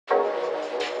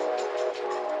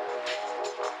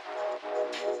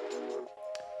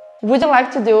Would you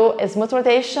like to do a smooth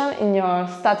rotation in your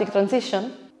static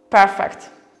transition? Perfect!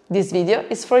 This video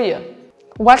is for you.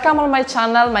 Welcome on my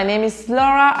channel, my name is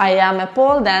Laura, I am a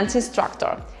pole dance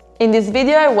instructor. In this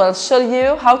video I will show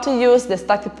you how to use the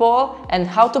static pole and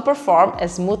how to perform a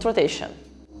smooth rotation.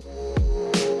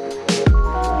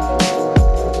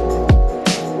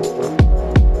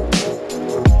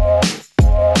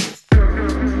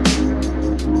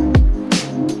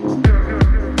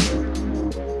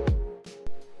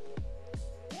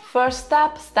 First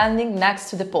step, standing next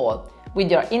to the pole, with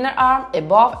your inner arm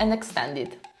above and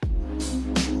extended.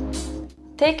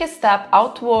 Take a step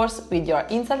outwards with your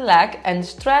inside leg and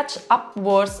stretch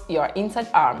upwards your inside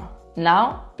arm.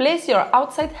 Now, place your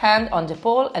outside hand on the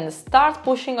pole and start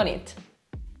pushing on it.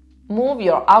 Move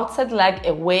your outside leg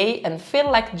away and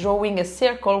feel like drawing a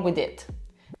circle with it.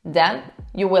 Then,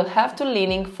 you will have to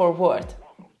leaning forward.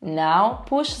 Now,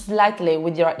 push slightly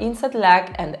with your inside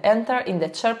leg and enter in the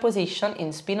chair position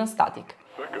in spin on static.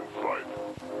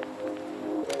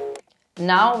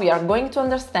 Now we are going to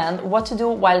understand what to do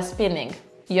while spinning.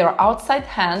 Your outside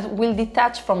hand will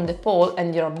detach from the pole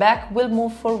and your back will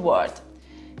move forward,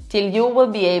 till you will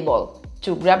be able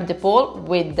to grab the pole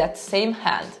with that same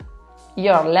hand.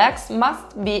 Your legs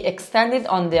must be extended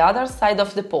on the other side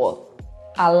of the pole.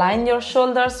 Align your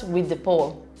shoulders with the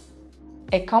pole.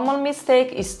 A common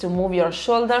mistake is to move your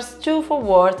shoulders too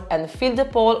forward and feel the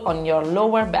pole on your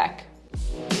lower back.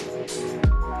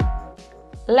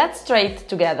 Let's try it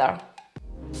together.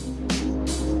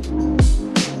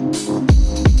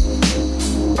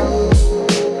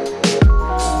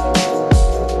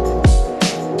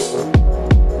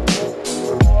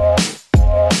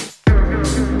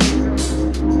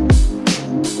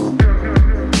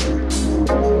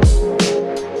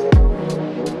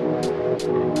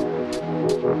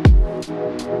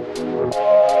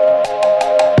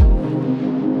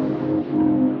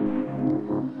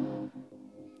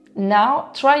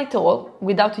 Now try it all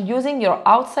without using your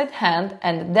outside hand,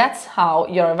 and that's how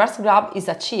your reverse grab is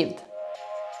achieved.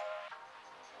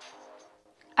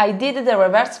 I did the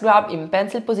reverse grab in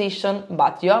pencil position,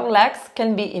 but your legs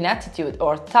can be in attitude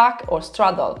or tuck or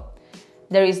straddle.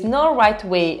 There is no right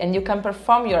way and you can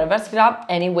perform your reverse grab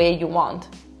any way you want.